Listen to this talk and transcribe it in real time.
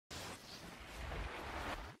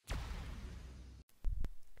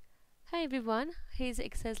Hi everyone, here's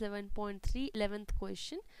exercise 11.3 11th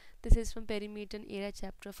question. This is from perimeter and area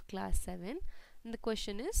chapter of class 7. And the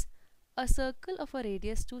question is, a circle of a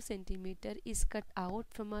radius 2 cm is cut out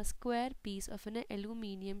from a square piece of an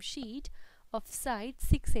aluminium sheet of side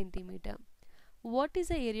 6 cm. What is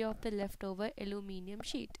the area of the leftover aluminium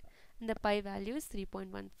sheet? And the pi value is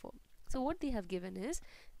 3.14. So what they have given is,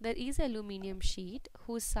 there is an aluminium sheet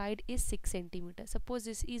whose side is 6 cm. Suppose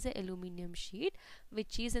this is an aluminium sheet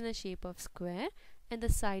which is in the shape of square and the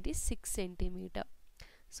side is 6 cm.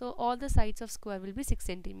 So all the sides of square will be 6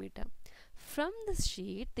 cm. From this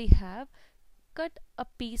sheet they have cut a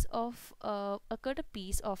piece of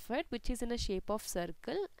it which is in the shape of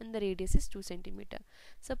circle and the radius is 2 cm.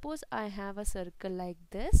 Suppose I have a circle like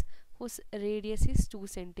this whose radius is 2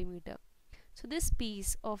 cm. So this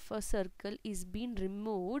piece of a circle is being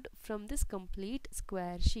removed from this complete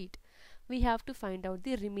square sheet. We have to find out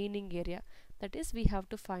the remaining area. That is, we have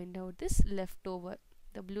to find out this leftover,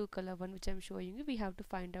 the blue color one which I'm showing you. We have to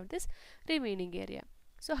find out this remaining area.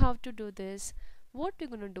 So how to do this? What we're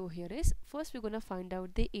going to do here is, first we're going to find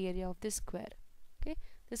out the area of this square. Okay,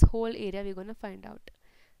 this whole area we're going to find out.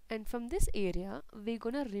 And from this area, we're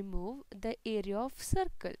going to remove the area of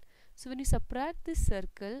circle. So when you subtract this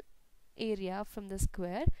circle area from the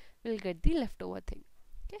square, we'll get the leftover thing.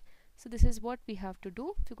 Okay, so this is what we have to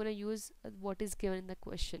do. We're going to use what is given in the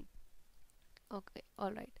question. Okay,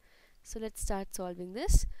 all right, so let's start solving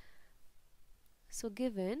this. So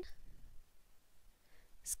given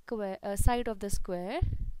square side of the square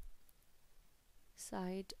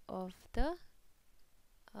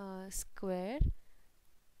square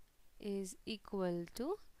is equal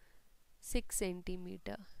to 6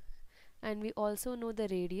 cm. And we also know the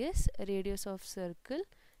radius of circle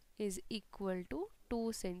is equal to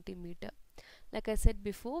 2 cm. Like I said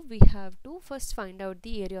before, we have to first find out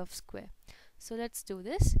the area of square. So let's do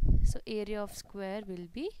this. So area of square will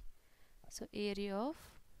be, so area of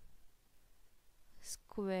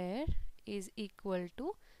square is equal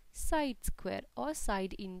to side square or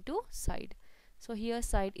side into side. So here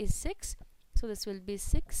side is 6, so this will be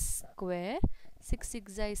 6 square. 6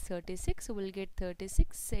 6 is 36, so we'll get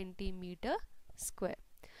 36 centimeter square.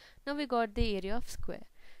 Now we got the area of square.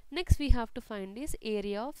 Next we have to find is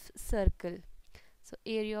area of circle. So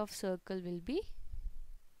area of circle will be,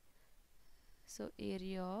 so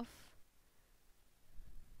area of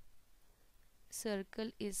circle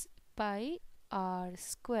is pi r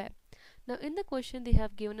square. Now in the question they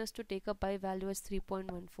have given us to take a pi value as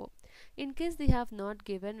 3.14. In case they have not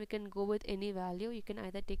given, we can go with any value. You can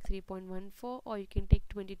either take 3.14 or you can take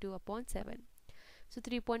 22/7. So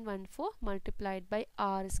 3.14 multiplied by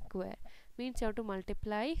r square means you have to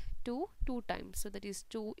multiply 2 times. So that is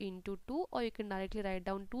 2 into 2, or you can directly write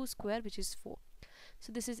down 2 square, which is 4.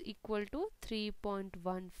 So this is equal to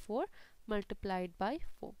 3.14 multiplied by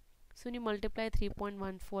 4. So when you multiply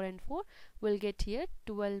 3.14 and 4, we'll get here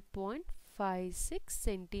 12.56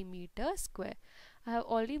 centimeter square. I have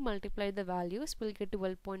already multiplied the values. We'll get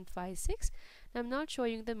 12.56. I'm not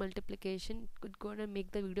showing the multiplication. It's gonna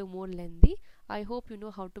make the video more lengthy. I hope you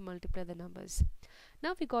know how to multiply the numbers.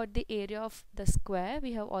 Now we got the area of the square.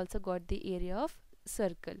 We have also got the area of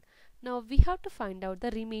circle. Now we have to find out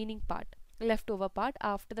the remaining part, leftover part,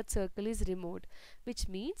 after that circle is removed, which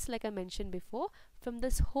means, like I mentioned before, from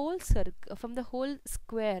this whole circle, from the whole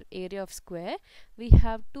square, area of square, we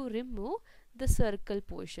have to remove the circle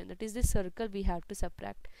portion. That is the circle we have to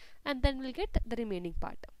subtract, and then we'll get the remaining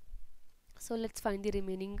part. So let's find the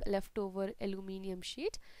remaining leftover aluminium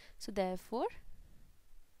sheet. So therefore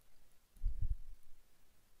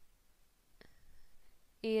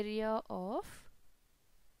area of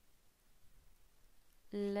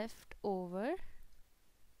leftover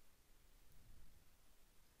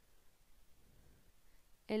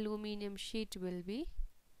aluminium sheet will be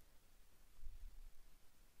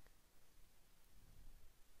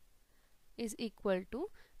is equal to,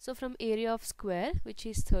 so from area of square, which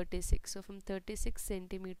is 36, so from 36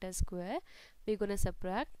 centimeter square we're gonna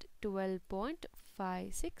subtract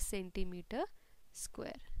 12.56 centimeter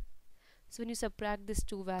square. So when you subtract these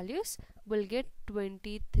two values, we'll get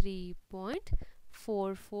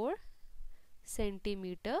 23.44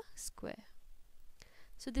 centimeter square.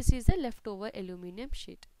 So this is the leftover aluminium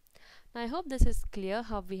sheet. Now I hope this is clear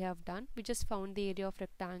how we have done. We just found the area of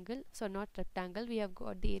rectangle, so not rectangle, we have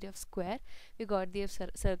got the area of square, we got the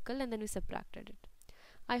circle, and then we subtracted it.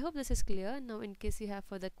 I hope this is clear. Now in case you have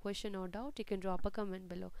further question or doubt, you can drop a comment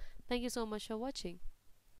below. Thank you so much for watching.